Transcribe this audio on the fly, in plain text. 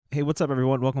Hey, what's up,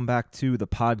 everyone? Welcome back to the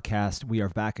podcast. We are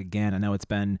back again. I know it's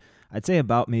been, I'd say,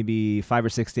 about maybe 5 or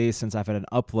 6 days since I've had an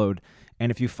upload.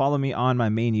 And if you follow me on my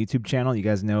main YouTube channel, you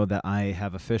guys know that I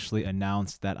have officially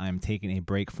announced that I'm taking a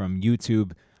break from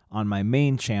YouTube on my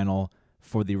main channel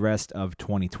for the rest of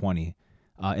 2020.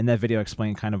 In that video, I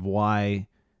explained kind of why.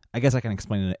 I guess I can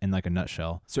explain it in like a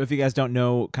nutshell. So if you guys don't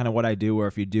know kind of what I do, or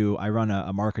if you do, I run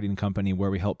a marketing company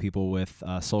where we help people with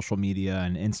social media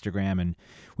and Instagram, and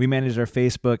we manage their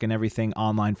Facebook and everything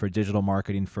online for digital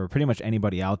marketing for pretty much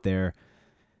anybody out there.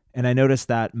 And I noticed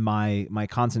that my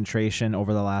concentration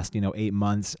over the last 8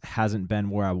 months hasn't been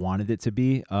where I wanted it to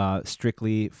be,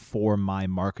 strictly for my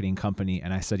marketing company.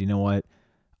 And I said, you know what,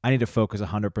 I need to focus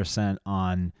 100%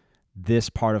 on this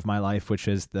part of my life, which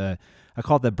is I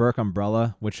call it the Burke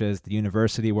umbrella, which is the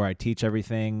university where I teach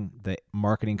everything, the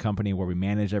marketing company where we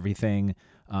manage everything,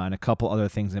 and a couple other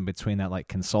things in between that, like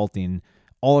consulting,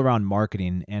 all around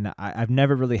marketing. And I've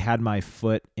never really had my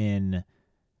foot in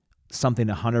something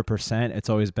 100%. It's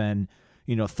always been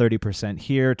 30%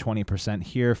 here, 20%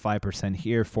 here, 5%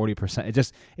 here,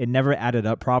 40%. It never added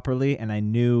up properly. And I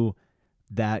knew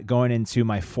that going into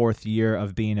my fourth year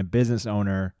of being a business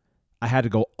owner, I had to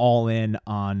go all in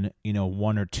on,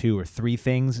 1 or 2 or 3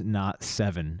 things, not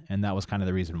 7. And that was kind of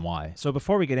the reason why. So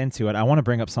before we get into it, I want to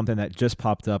bring up something that just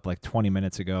popped up like 20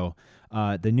 minutes ago.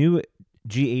 The new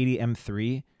G80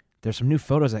 M3, there's some new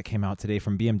photos that came out today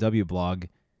from BMW blog.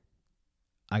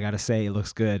 I got to say, it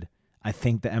looks good. I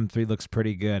think the M3 looks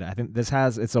pretty good. I think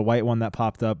it's a white one that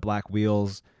popped up, black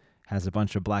wheels, has a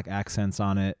bunch of black accents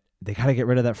on it. They got to get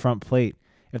rid of that front plate.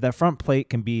 If that front plate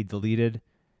can be deleted,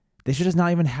 they should just not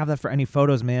even have that for any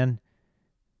photos, man.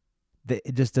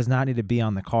 It just does not need to be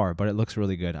on the car, but it looks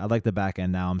really good. I like the back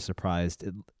end now. I'm surprised.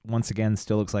 It, once again,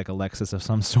 still looks like a Lexus of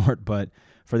some sort, but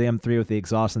for the M3 with the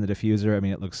exhaust and the diffuser, I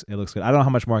mean, it looks good. I don't know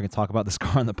how much more I can talk about this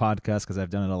car on the podcast because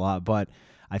I've done it a lot, but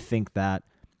I think that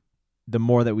the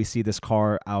more that we see this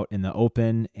car out in the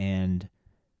open and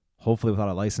hopefully without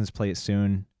a license plate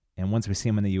soon, and once we see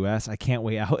them in the U.S., I can't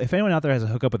wait. If anyone out there has a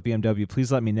hookup with BMW,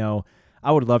 please let me know.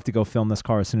 I would love to go film this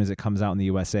car as soon as it comes out in the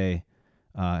USA,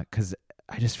 because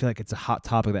I just feel like it's a hot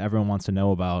topic that everyone wants to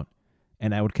know about.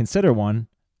 And I would consider one,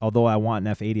 although I want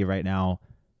an F80 right now,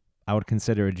 I would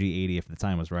consider a G80 if the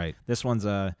time was right. This one's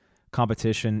a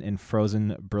competition in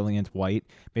frozen brilliant white.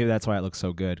 Maybe that's why it looks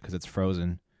so good, because it's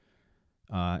frozen.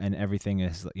 And everything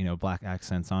is, black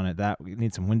accents on it. That we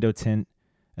need some window tint.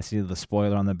 I see the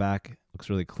spoiler on the back.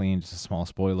 Looks really clean, just a small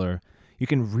spoiler. You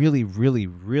can really, really,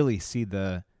 really see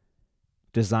the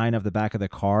design of the back of the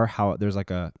car, how there's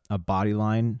like a body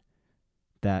line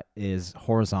that is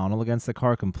horizontal against the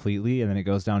car completely, and then it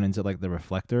goes down into like the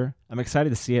reflector. I'm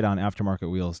excited to see it on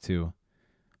aftermarket wheels too.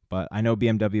 But I know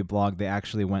BMW blog, they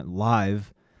actually went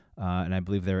live, and I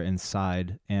believe they were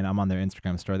inside, and I'm on their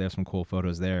Instagram story. They have some cool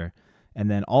photos there. And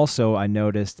then also I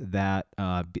noticed that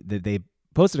they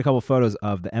posted a couple photos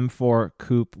of the M4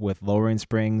 Coupe with lowering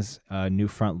springs, new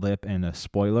front lip, and a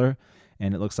spoiler.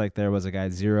 And it looks like there was a guy,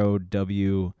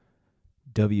 0WWT.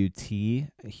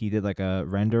 He did like a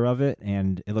render of it,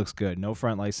 and it looks good. No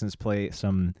front license plate,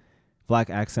 some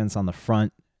black accents on the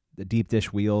front, the deep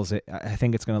dish wheels. I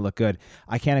think it's going to look good.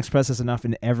 I can't express this enough.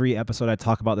 In every episode I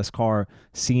talk about this car,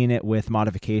 seeing it with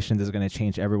modifications is going to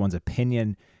change everyone's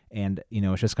opinion. And,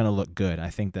 it's just going to look good.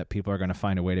 I think that people are going to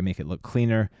find a way to make it look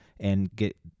cleaner and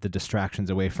get the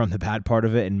distractions away from the bad part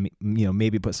of it and,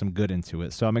 maybe put some good into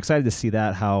it. So I'm excited to see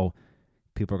that, how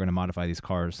people are going to modify these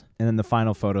cars. And then the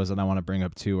final photos that I want to bring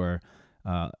up too are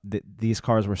these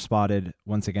cars were spotted,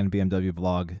 once again, BMW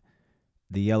blog,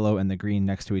 the yellow and the green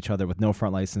next to each other with no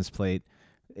front license plate.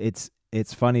 It's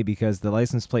funny because the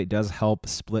license plate does help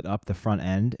split up the front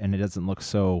end, and it doesn't look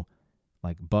so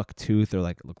like buck tooth or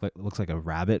looks like a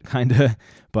rabbit kind of.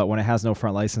 But when it has no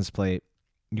front license plate,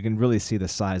 you can really see the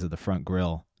size of the front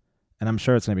grille. And I'm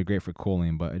sure it's going to be great for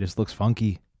cooling, but it just looks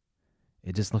funky.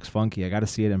 It just looks funky. I got to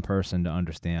see it in person to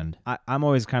understand. I'm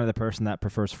always kind of the person that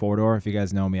prefers four-door. If you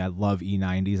guys know me, I love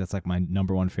E90s. That's like my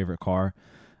number one favorite car,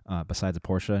 besides a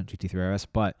Porsche GT3 RS.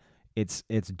 But it's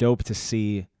dope to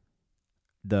see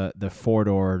the four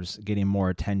doors getting more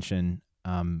attention.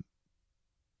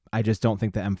 I just don't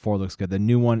think the M4 looks good. The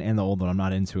new one and the old one, I'm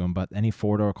not into them. But any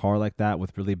four-door car like that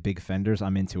with really big fenders,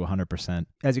 I'm into 100%.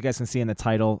 As you guys can see in the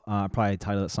title, I'll probably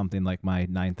title it something like my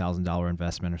 $9,000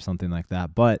 investment or something like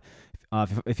that. But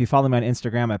if you follow me on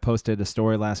Instagram, I posted a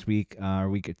story last week,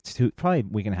 probably a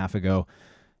week and a half ago,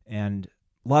 and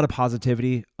a lot of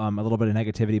positivity, a little bit of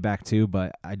negativity back too,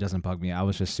 but it doesn't bug me. I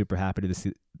was just super happy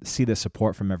to see the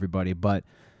support from everybody. But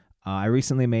I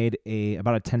recently made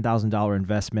about a $10,000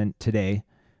 investment today.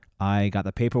 I got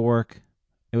the paperwork.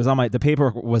 it was on the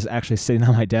paperwork was actually sitting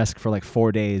on my desk for like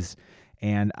 4 days.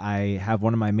 And I have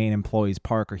one of my main employees,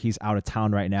 Parker. He's out of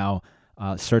town right now,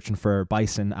 searching for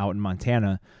bison out in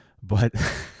Montana, but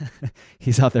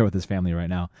he's out there with his family right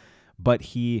now. But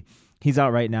he's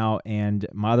out right now, and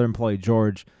my other employee,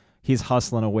 George, he's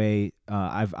hustling away.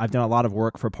 I've done a lot of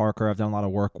work for Parker. I've done a lot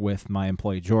of work with my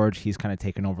employee, George. He's kind of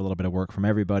taken over a little bit of work from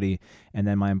everybody. And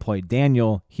then my employee,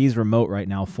 Daniel, he's remote right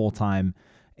now, full-time,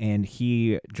 and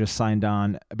he just signed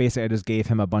on. Basically, I just gave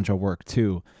him a bunch of work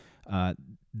too.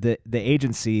 The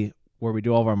agency where we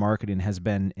do all of our marketing has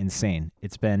been insane.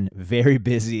 It's been very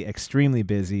busy, extremely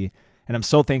busy. And I'm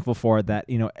so thankful for it that,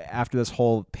 after this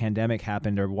whole pandemic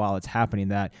happened, or while it's happening,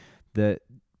 that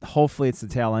hopefully it's the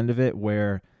tail end of it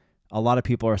where a lot of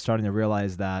people are starting to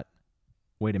realize that,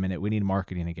 wait a minute, we need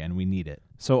marketing again. We need it.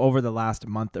 So over the last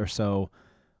month or so,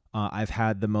 I've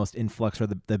had the most influx, or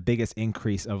the biggest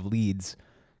increase of leads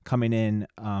coming in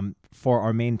for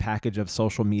our main package of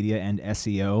social media and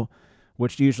SEO,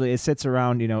 which usually it sits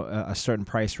around, a certain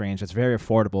price range. It's very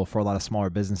affordable for a lot of smaller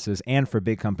businesses and for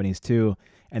big companies too.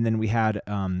 And then we had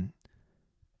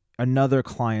another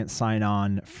client sign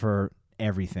on for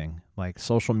everything, like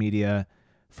social media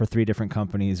for 3 different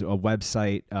companies, a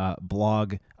website,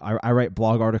 blog. I write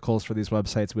blog articles for these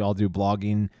websites. We all do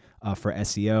blogging for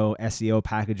SEO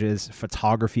packages,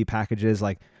 photography packages.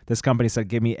 Like, this company said,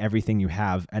 give me everything you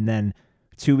have. And then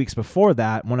 2 weeks before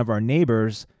that, one of our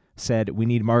neighbors said, we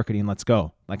need marketing, let's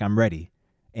go. Like, I'm ready.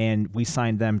 And we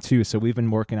signed them too. So we've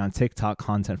been working on TikTok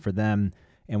content for them,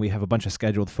 and we have a bunch of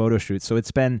scheduled photo shoots. So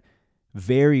it's been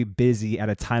very busy at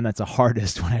a time that's the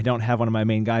hardest when I don't have one of my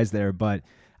main guys there, but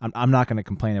I'm not going to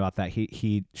complain about that.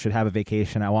 He should have a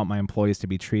vacation. I want my employees to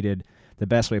be treated the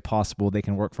best way possible. They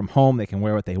can work from home. They can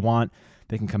wear what they want.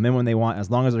 They can come in when they want. As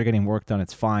long as they're getting work done,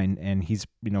 it's fine. And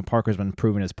Parker's been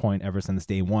proving his point ever since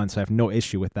day one, so I have no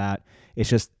issue with that. It's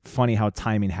just funny how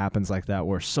timing happens like that,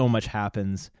 where so much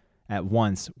happens at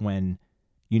once when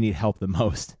you need help the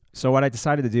most. So what I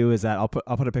decided to do is that I'll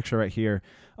put a picture right here.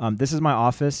 This is my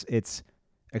office. It's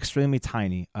extremely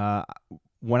tiny. I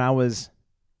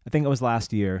think it was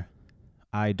last year.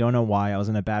 I don't know why. I was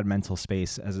in a bad mental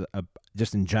space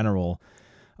just in general.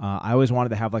 I always wanted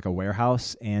to have like a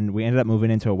warehouse, and we ended up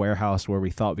moving into a warehouse where we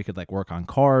thought we could like work on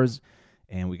cars,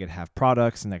 and we could have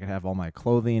products, and I could have all my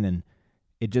clothing, and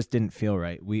it just didn't feel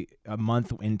right. A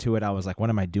month into it, I was like, what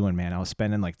am I doing, man? I was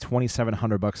spending like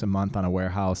 $2,700 a month on a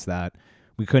warehouse that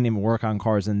we couldn't even work on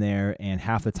cars in there, and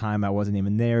half the time I wasn't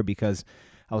even there because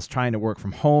I was trying to work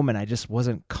from home, and I just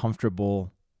wasn't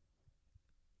comfortable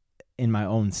in my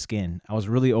own skin. I was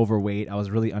really overweight. I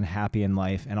was really unhappy in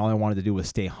life, and all I wanted to do was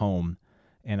stay home.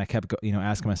 And I kept,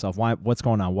 asking myself, what's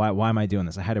going on? Why am I doing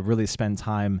this? I had to really spend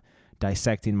time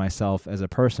dissecting myself as a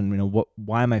person.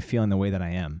 Why am I feeling the way that I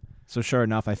am? So sure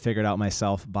enough, I figured out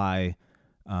myself by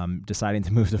deciding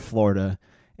to move to Florida.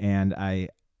 And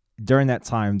during that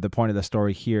time, the point of the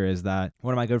story here is that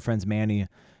one of my good friends, Manny,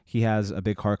 he has a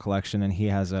big car collection, and he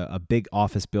has a big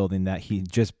office building that he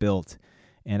just built.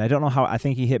 And I don't know how, I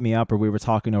think he hit me up, or we were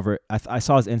talking over, I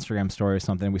saw his Instagram story or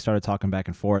something. We started talking back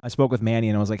and forth. I spoke with Manny,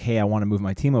 and I was like, hey, I want to move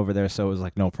my team over there. So it was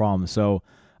like, no problem. So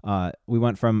we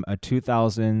went from a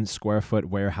 2,000 square foot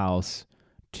warehouse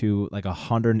to like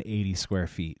 180 square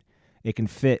feet. It can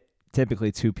fit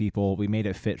typically 2 people. We made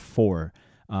it fit 4.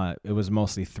 It was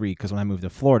mostly 3 because when I moved to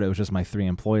Florida, it was just my 3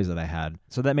 employees that I had.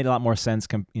 So that made a lot more sense,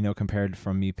 compared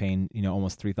from me paying,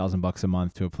 almost $3,000 a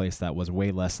month to a place that was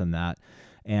way less than that.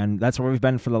 And that's where we've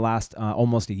been for the last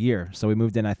almost a year. So we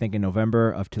moved in, I think, in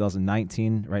November of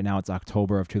 2019. Right now it's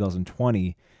October of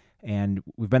 2020. And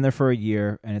we've been there for a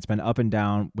year, and it's been up and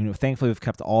down. Thankfully, we've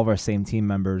kept all of our same team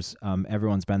members.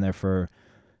 Everyone's been there for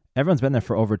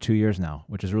over 2 years now,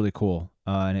 which is really cool.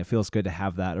 And it feels good to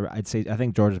have that. Or I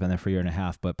think George has been there for a year and a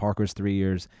half, but Parker's 3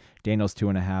 years, Daniel's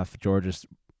 2.5, George is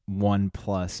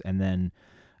 1+, and then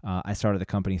I started the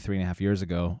company 3.5 years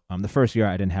ago. The first year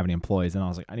I didn't have any employees, and I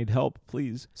was like, I need help,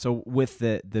 please. So with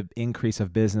the increase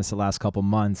of business the last couple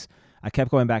months, I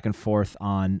kept going back and forth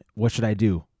on what should I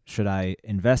do? Should I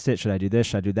invest it? Should I do this?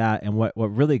 Should I do that? And what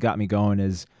really got me going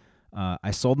is I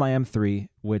sold my M3,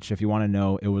 which, if you want to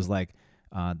know, it was like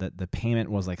the payment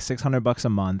was like $600 a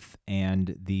month,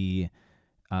 and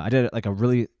I did it like a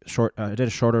really short. I did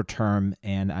a shorter term,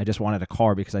 and I just wanted a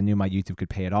car because I knew my YouTube could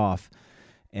pay it off.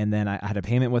 And then I had a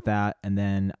payment with that, and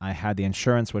then I had the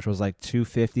insurance, which was like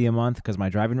 $250 a month because my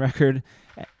driving record.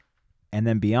 And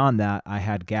then beyond that, I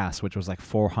had gas, which was like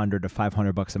 $400 to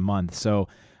 $500 a month. So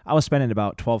I was spending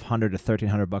about $1,200 to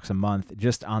 $1,300 a month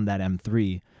just on that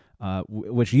M3,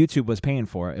 which YouTube was paying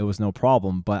for. It was no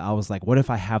problem. But I was like, what if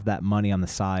I have that money on the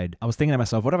side? I was thinking to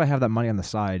myself, what if I have that money on the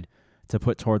side to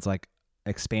put towards like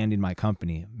expanding my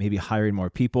company, maybe hiring more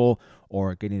people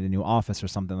or getting a new office or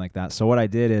something like that. So what I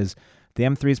did is the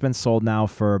M3 has been sold now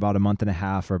for about a month and a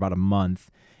half or about a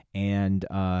month. And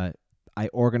I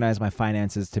organized my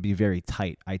finances to be very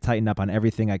tight. I tightened up on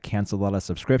everything. I canceled a lot of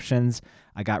subscriptions.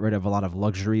 I got rid of a lot of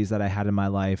luxuries that I had in my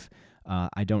life.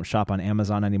 I don't shop on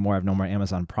Amazon anymore. I have no more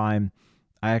Amazon Prime.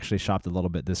 I actually shopped a little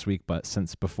bit this week, but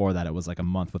since before that, it was like a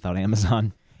month without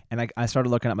Amazon. And I started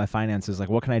looking at my finances, like,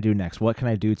 what can I do next? What can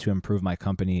I do to improve my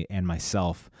company and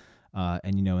myself?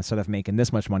 And, instead of making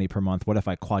this much money per month, what if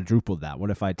I quadrupled that? What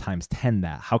if I times 10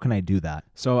 that? How can I do that?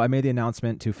 So I made the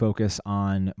announcement to focus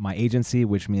on my agency,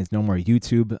 which means no more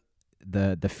YouTube.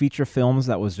 The feature films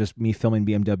that was just me filming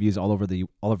BMWs all over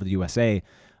the USA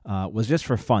was just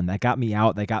for fun. That got me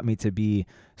out. That got me to be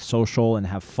social and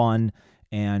have fun.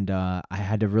 And I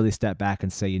had to really step back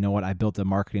and say, you know what? I built a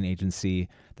marketing agency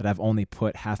that I've only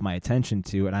put half my attention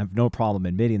to, and I have no problem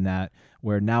admitting that,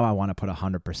 where now I want to put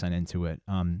 100% into it.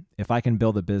 If I can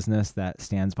build a business that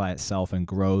stands by itself and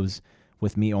grows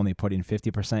with me only putting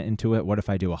 50% into it, what if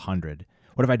I do 100?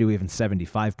 What if I do even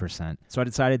 75%? So I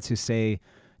decided to say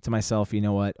to myself, you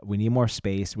know what? We need more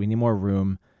space. We need more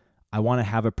room. I want to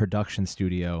have a production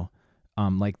studio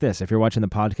like this. If you're watching the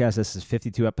podcast, this is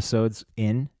 52 episodes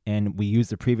in, and we used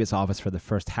the previous office for the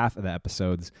first half of the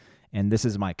episodes. And this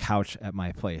is my couch at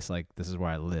my place. Like, this is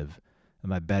where I live. And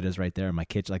my bed is right there in my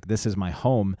kitchen. Like, this is my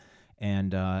home.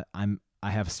 And I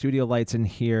have studio lights in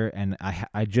here, and I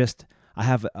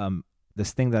have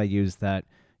this thing that I use that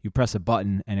you press a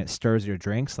button and it stirs your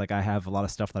drinks. Like, I have a lot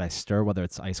of stuff that I stir, whether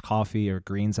it's iced coffee or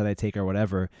greens that I take or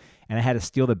whatever. And I had to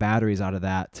steal the batteries out of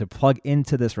that to plug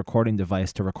into this recording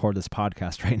device to record this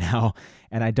podcast right now.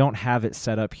 And I don't have it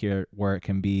set up here where it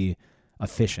can be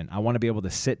efficient. I want to be able to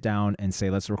sit down and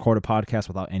say, let's record a podcast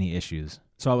without any issues.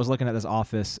 So I was looking at this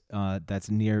office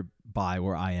that's nearby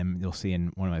where I am. You'll see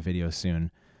in one of my videos soon,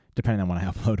 depending on when I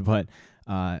upload. But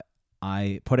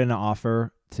I put in an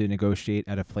offer to negotiate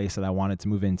at a place that I wanted to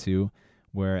move into,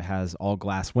 where it has all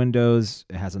glass windows.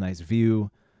 It has a nice view.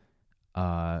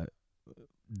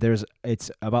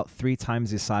 It's about 3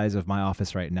 times the size of my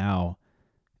office right now,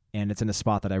 and it's in a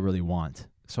spot that I really want.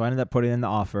 So I ended up putting in the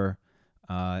offer,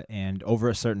 and over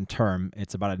a certain term,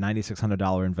 it's about a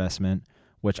 $9,600 investment,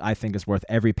 which I think is worth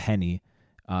every penny,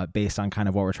 based on kind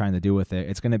of what we're trying to do with it.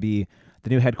 It's going to be the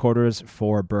new headquarters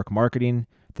for Burke Marketing,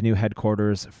 the new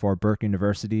headquarters for Burke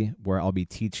University, where I'll be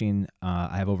teaching.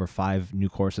 I have over 5 new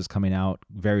courses coming out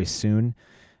very soon,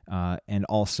 and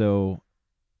also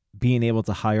being able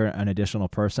to hire an additional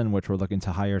person, which we're looking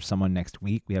to hire someone next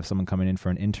week. We have someone coming in for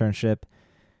an internship.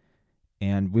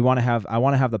 And I want to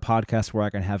have the podcast where I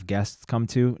can have guests come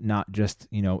to, not just,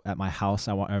 at my house,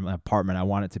 or my apartment. I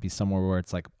want it to be somewhere where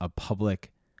it's like a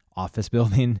public office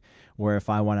building, where if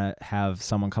I want to have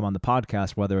someone come on the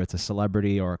podcast, whether it's a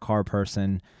celebrity or a car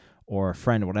person or a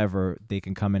friend, whatever, they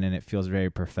can come in and it feels very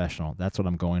professional. That's what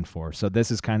I'm going for. So this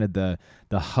is kind of the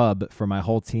hub for my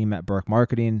whole team at Burke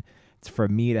Marketing. It's for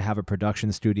me to have a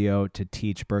production studio to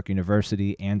teach Burke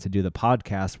University and to do the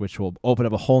podcast, which will open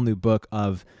up a whole new book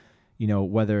of,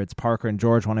 whether it's Parker and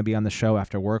George want to be on the show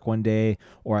after work one day,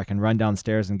 or I can run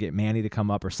downstairs and get Manny to come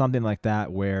up or something like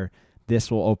that, where this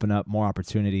will open up more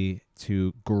opportunity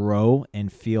to grow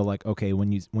and feel like, okay,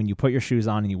 when you put your shoes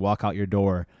on and you walk out your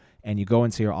door and you go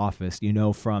into your office,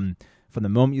 from the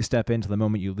moment you step in to the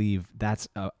moment you leave, that's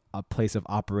a place of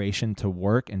operation to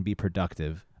work and be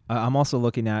productive. I'm also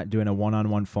looking at doing a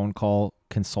one-on-one phone call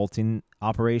consulting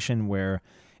operation where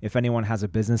if anyone has a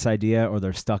business idea or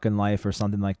they're stuck in life or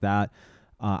something like that,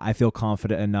 I feel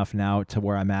confident enough now to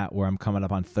where I'm at, where I'm coming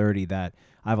up on 30, that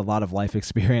I have a lot of life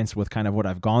experience with kind of what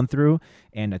I've gone through.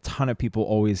 And a ton of people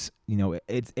always,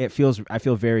 I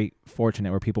feel very fortunate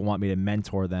where people want me to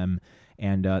mentor them.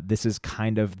 And this is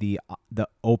kind of the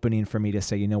opening for me to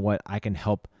say, you know what, I can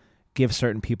help give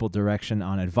certain people direction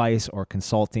on advice or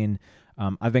consulting.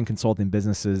 I've been consulting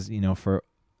businesses, for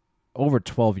over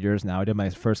 12 years now. I did my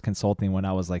first consulting when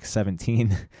I was like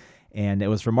 17 and it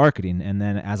was for marketing. And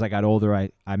then as I got older,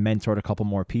 I mentored a couple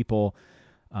more people.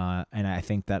 And I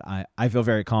think that I feel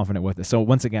very confident with it. So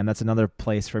once again, that's another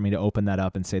place for me to open that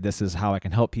up and say, this is how I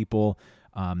can help people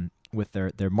with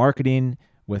their marketing,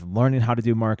 with learning how to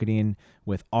do marketing,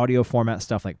 with audio format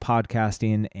stuff like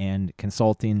podcasting and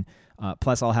consulting.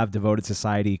 Plus I'll have Devoted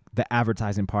Society. The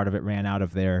advertising part of it ran out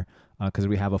of there because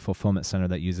we have a fulfillment center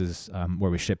that uses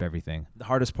where we ship everything. The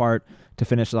hardest part to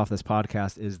finish off this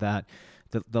podcast is that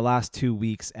the last 2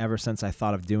 weeks, ever since I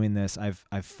thought of doing this, I've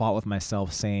fought with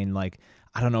myself saying, like,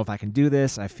 I don't know if I can do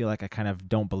this. I feel like I kind of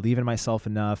don't believe in myself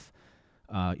enough.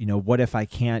 What if I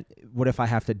can't? What if I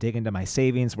have to dig into my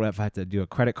savings? What if I have to do a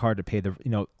credit card to pay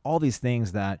all these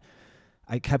things that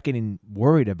I kept getting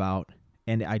worried about.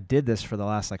 And I did this for the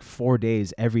last like 4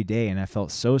 days every day, and I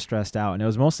felt so stressed out. And it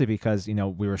was mostly because,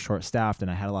 we were short-staffed and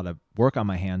I had a lot of work on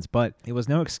my hands, but it was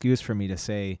no excuse for me to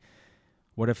say,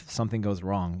 what if something goes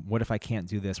wrong? What if I can't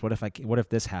do this? What if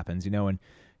this happens? And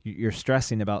you're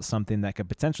stressing about something that could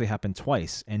potentially happen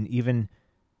twice. And even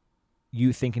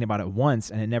you thinking about it once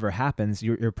and it never happens,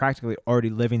 you're practically already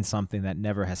living something that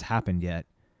never has happened yet.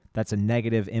 That's a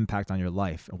negative impact on your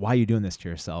life. Why are you doing this to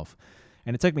yourself?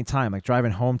 And it took me time, like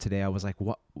driving home today, I was like,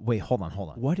 what? Wait, hold on.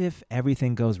 What if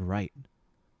everything goes right?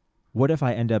 What if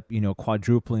I end up,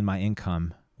 quadrupling my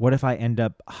income? What if I end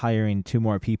up hiring 2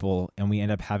 more people and we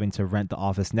end up having to rent the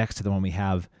office next to the one we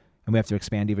have and we have to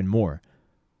expand even more?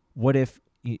 What if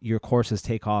your courses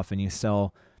take off and you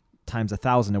sell times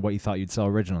 1,000 of what you thought you'd sell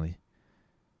originally?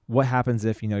 What happens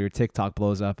if, your TikTok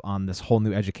blows up on this whole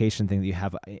new education thing that you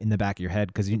have in the back of your head?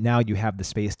 Because now you have the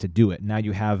space to do it. Now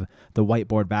you have the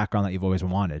whiteboard background that you've always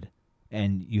wanted.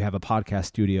 And you have a podcast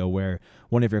studio where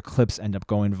one of your clips end up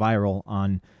going viral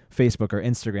on Facebook or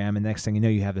Instagram. And next thing you know,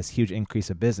 you have this huge increase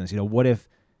of business. What if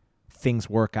things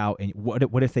work out? And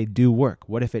what if they do work?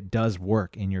 What if it does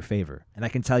work in your favor? And I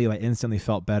can tell you, I instantly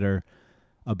felt better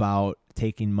about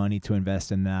taking money to invest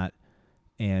in that.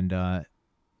 And,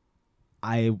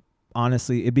 I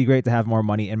honestly, it'd be great to have more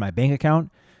money in my bank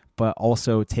account, but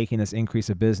also taking this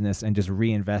increase of business and just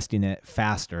reinvesting it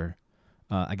faster.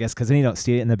 I guess because then you don't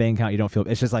see it in the bank account, you don't feel,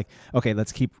 it's just like, okay,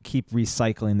 let's keep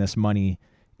recycling this money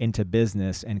into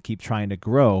business and keep trying to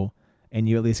grow. And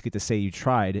you at least get to say you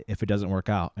tried if it doesn't work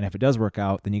out. And if it does work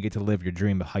out, then you get to live your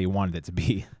dream of how you wanted it to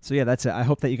be. So yeah, that's it. I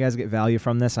hope that you guys get value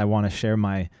from this. I want to share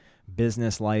my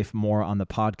business life more on the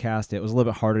podcast. It was a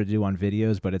little bit harder to do on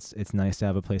videos, but it's nice to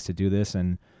have a place to do this.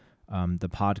 And the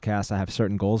podcast, I have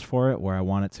certain goals for it where I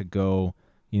want it to go,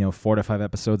 4 to 5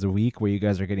 episodes a week where you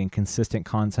guys are getting consistent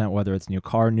content, whether it's new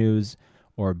car news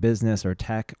or business or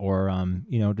tech or,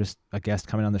 just a guest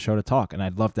coming on the show to talk. And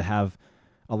I'd love to have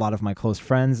a lot of my close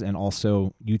friends and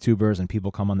also YouTubers and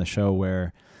people come on the show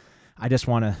where I just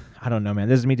want to, I don't know, man.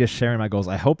 This is me just sharing my goals.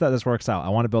 I hope that this works out. I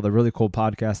want to build a really cool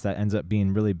podcast that ends up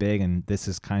being really big. And this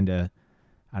is kind of,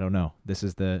 I don't know, this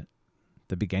is the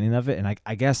beginning of it. And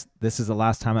I guess this is the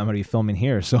last time I'm going to be filming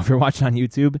here. So if you're watching on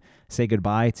YouTube, say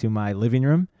goodbye to my living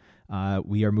room.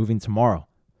 We are moving tomorrow.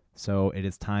 So it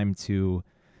is time to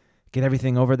get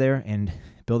everything over there and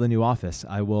build a new office.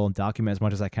 I will document as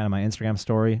much as I can on my Instagram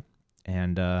story.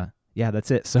 And yeah,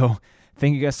 that's it. So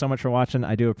thank you guys so much for watching.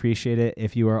 I do appreciate it.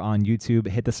 If you are on YouTube,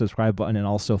 hit the subscribe button and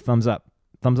also thumbs up.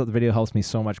 Thumbs up the video helps me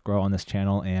so much grow on this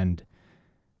channel. And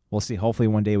we'll see. Hopefully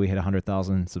one day we hit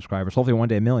 100,000 subscribers. Hopefully one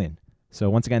day 1 million. So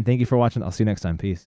once again, thank you for watching. I'll see you next time. Peace.